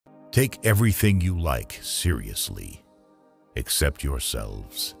Take everything you like seriously, except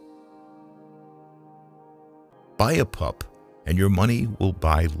yourselves. Buy a pup, and your money will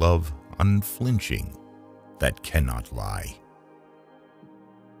buy love unflinching that cannot lie.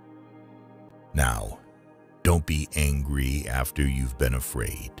 Now, don't be angry after you've been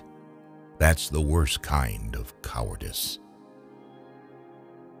afraid. That's the worst kind of cowardice.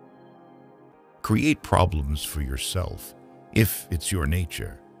 Create problems for yourself, if it's your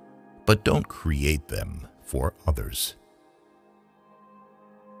nature, but don't create them for others.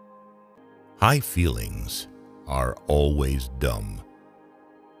 High feelings are always dumb.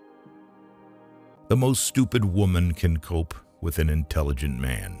 The most stupid woman can cope with an intelligent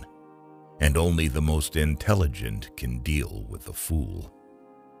man, and only the most intelligent can deal with a fool.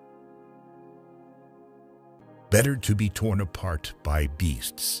 Better to be torn apart by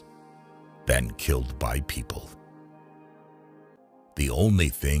beasts than killed by people. The only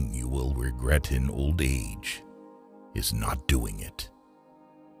thing you will regret in old age is not doing it.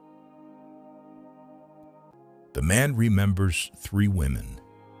 The man remembers 3 women: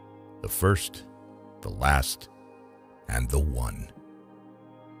 the first, the last, and the one.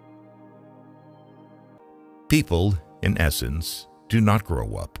 People, in essence, do not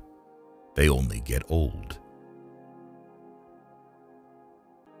grow up. They only get old.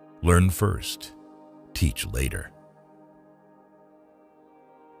 Learn first, teach later.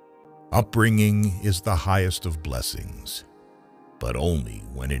 Upbringing is the highest of blessings, but only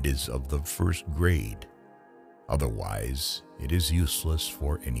when it is of the first grade. Otherwise, it is useless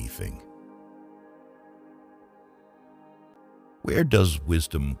for anything. Where does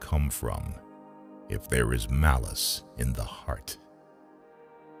wisdom come from if there is malice in the heart?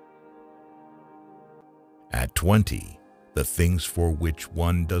 At 20, the things for which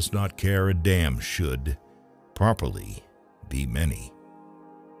one does not care a damn should, properly, be many.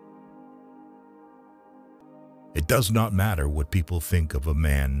 It does not matter what people think of a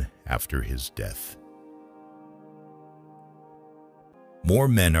man after his death. More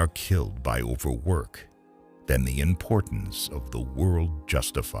men are killed by overwork than the importance of the world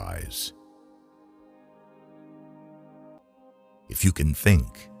justifies. If you can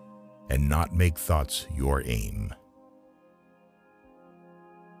think and not make thoughts your aim,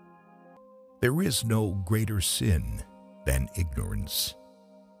 there is no greater sin than ignorance.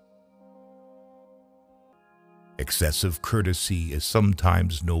 Excessive courtesy is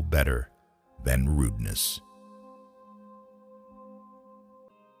sometimes no better than rudeness.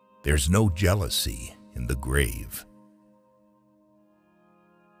 There's no jealousy in the grave.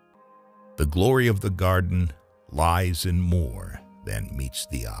 The glory of the garden lies in more than meets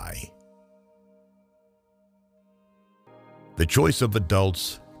the eye. The choice of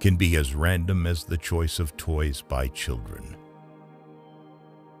adults can be as random as the choice of toys by children.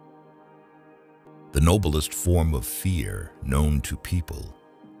 The noblest form of fear known to people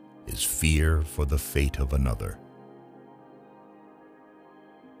is fear for the fate of another.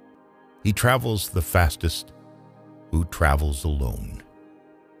 He travels the fastest who travels alone.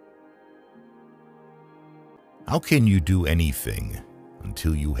 How can you do anything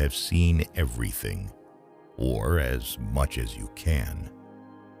until you have seen everything, or as much as you can?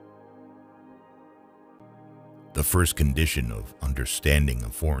 The first condition of understanding a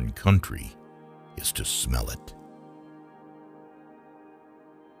foreign country is to smell it.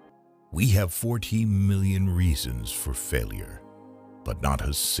 We have 40 million reasons for failure, but not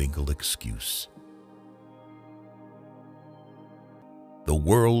a single excuse. The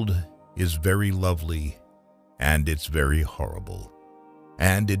world is very lovely, and it's very horrible,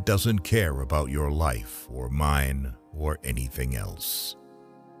 and it doesn't care about your life or mine or anything else.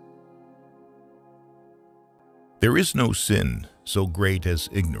 There is no sin so great as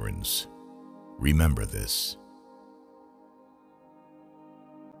ignorance. Remember this.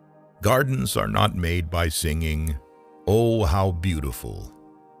 Gardens are not made by singing, "Oh, how beautiful,"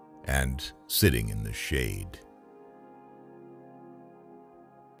 and sitting in the shade.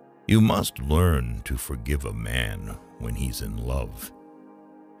 You must learn to forgive a man when he's in love.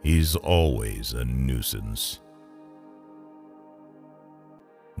 He's always a nuisance.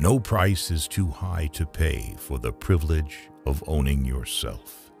 No price is too high to pay for the privilege of owning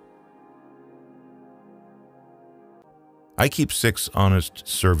yourself. I keep 6 honest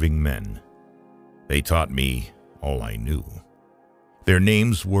serving men. They taught me all I knew. Their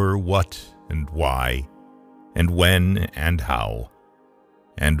names were what and why, and when and how,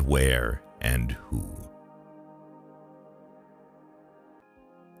 and where and who.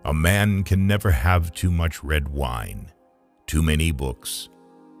 A man can never have too much red wine, too many books,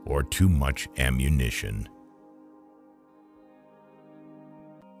 or too much ammunition.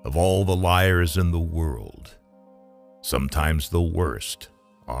 Of all the liars in the world, sometimes the worst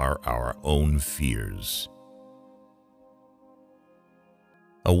are our own fears.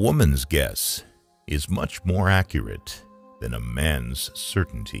 A woman's guess is much more accurate than a man's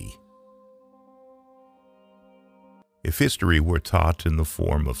certainty. If history were taught in the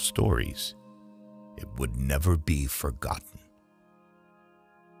form of stories, it would never be forgotten.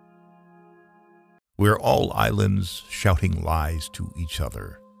 We're all islands shouting lies to each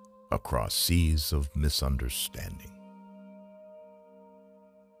other across seas of misunderstanding.